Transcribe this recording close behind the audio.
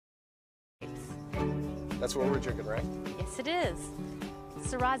That's what we're drinking, right? Yes, it is.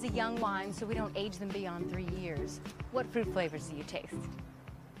 Syrah's a young wine, so we don't age them beyond 3 years. What fruit flavors do you taste?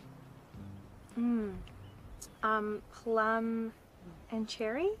 Plum and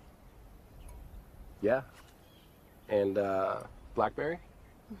cherry? Yeah. And blackberry?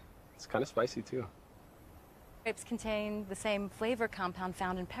 It's kind of spicy too. Grapes contain the same flavor compound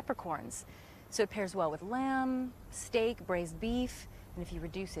found in peppercorns, so it pairs well with lamb, steak, braised beef, and if you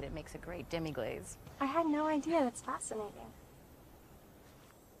reduce it, it makes a great demi-glaze. I had no idea. That's fascinating.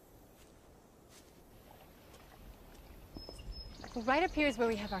 Right up here is where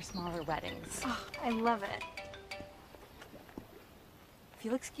we have our smaller weddings. Oh, I love it. If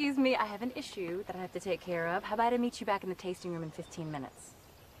you'll excuse me, I have an issue that I have to take care of. How about I meet you back in the tasting room in 15 minutes?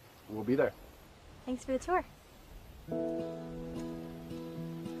 We'll be there. Thanks for the tour.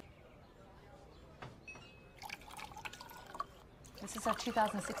 This is our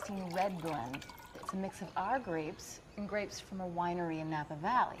 2016 red blend. It's a mix of our grapes and grapes from a winery in Napa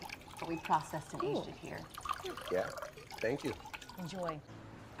Valley, but we processed and aged it here. Yeah, thank you. Enjoy.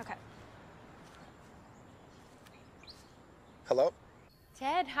 Okay. Hello?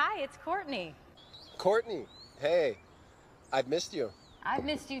 Ted, hi, it's Courtney. Courtney, hey, I've missed you. I've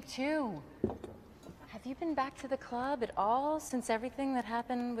missed you too. Have you been back to the club at all since everything that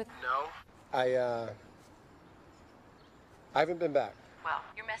happened with... No. I haven't been back. Well,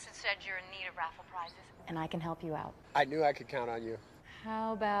 your message said you're in need of raffle prizes, and I can help you out. I knew I could count on you.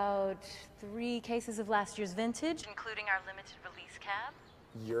 How about 3 cases of last year's vintage, including our limited release cab?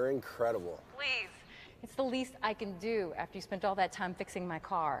 You're incredible. Please. It's the least I can do after you spent all that time fixing my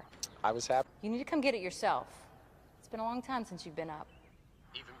car. I was happy. You need to come get it yourself. It's been a long time since you've been up.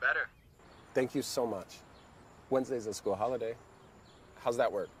 Even better. Thank you so much. Wednesday's a school holiday. How's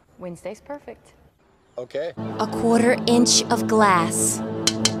that work? Wednesday's perfect. Okay. A 1/4 inch of glass.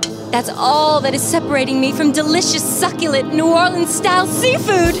 That's all that is separating me from delicious, succulent New Orleans-style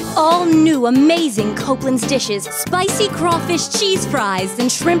seafood. All new, amazing Copeland's dishes, spicy crawfish cheese fries, and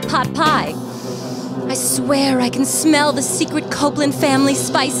shrimp pot pie. I swear I can smell the secret Copeland family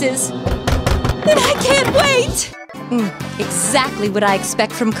spices. And I can't wait! Exactly what I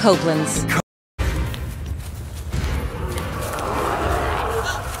expect from Copeland's.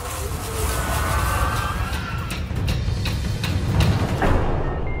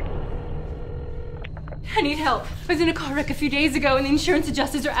 I need help. I was in a car wreck a few days ago and the insurance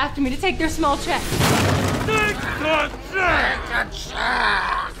adjusters are after me to take their small check. Take the check! Take the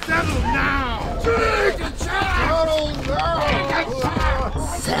check! Settle now! Take the check! Settle now! Take the check!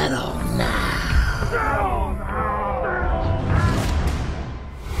 Settle now! Settle now!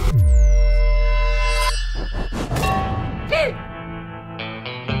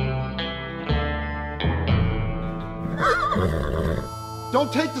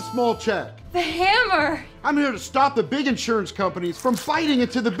 Don't take the small check. The hammer! I'm here to stop the big insurance companies from fighting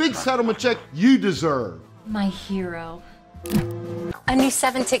into the big settlement check you deserve. My hero. A new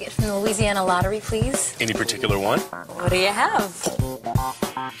 7 ticket from the Louisiana Lottery, please. Any particular one? What do you have?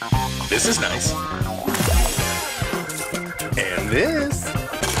 This is nice. And this.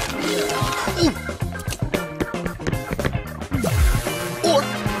 Or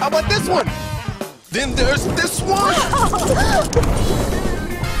how about this one? Then there's this one.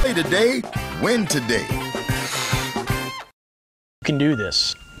 Play today, win today. You can do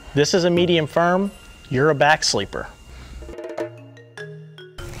this. This is a medium firm. You're a back sleeper.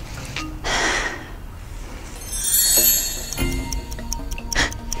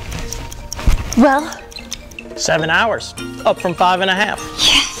 Well? 7 hours, up from 5.5.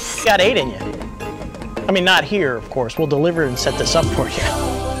 Yes! You got 8 in you. I mean, not here, of course. We'll deliver and set this up for you.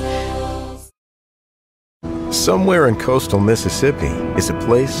 Somewhere in coastal Mississippi is a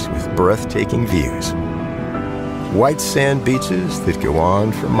place with breathtaking views. White sand beaches that go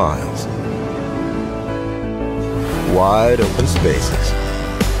on for miles. Wide open spaces.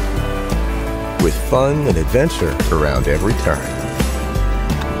 With fun and adventure around every turn.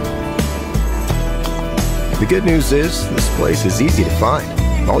 The good news is, this place is easy to find.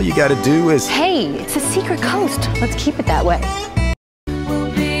 All you gotta do is... Hey, it's a secret coast. Let's keep it that way.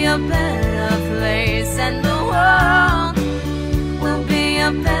 We'll be a better place, and the world will be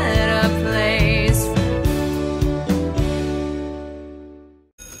a better place.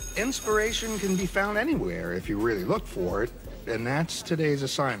 Inspiration can be found anywhere if you really look for it, and that's today's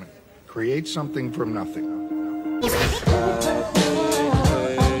assignment. Create something from nothing.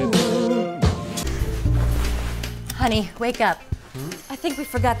 Honey, wake up. I think we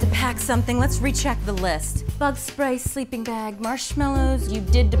forgot to pack something. Let's recheck the list. Bug spray, sleeping bag, marshmallows. You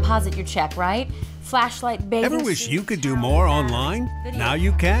did deposit your check, right? flashlight bathing Ever wish suits, you could do more online? Now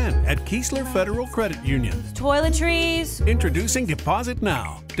you can at Keesler Federal Credit Union. toiletries. Introducing Deposit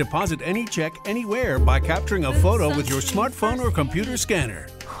Now. Deposit any check anywhere by capturing a photo with your smartphone or computer scanner.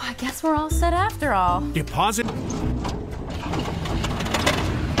 I guess we're all set after all. Deposit.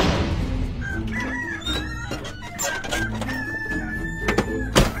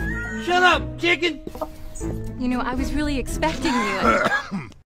 Shut up, chicken! You know, I was really expecting you.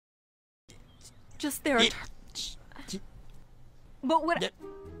 Just there. But what?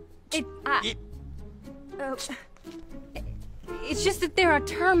 It's just that there are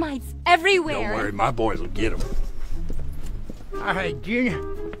termites everywhere. Don't worry, my boys will get them. All right, Junior.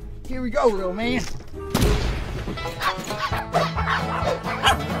 Here we go, little man.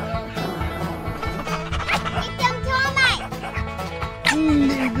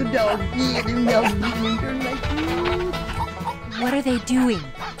 There's the dog. Yeah, them dogs they're like you. What are they doing?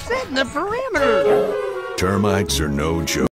 Setting the perimeter. Termites are no joke.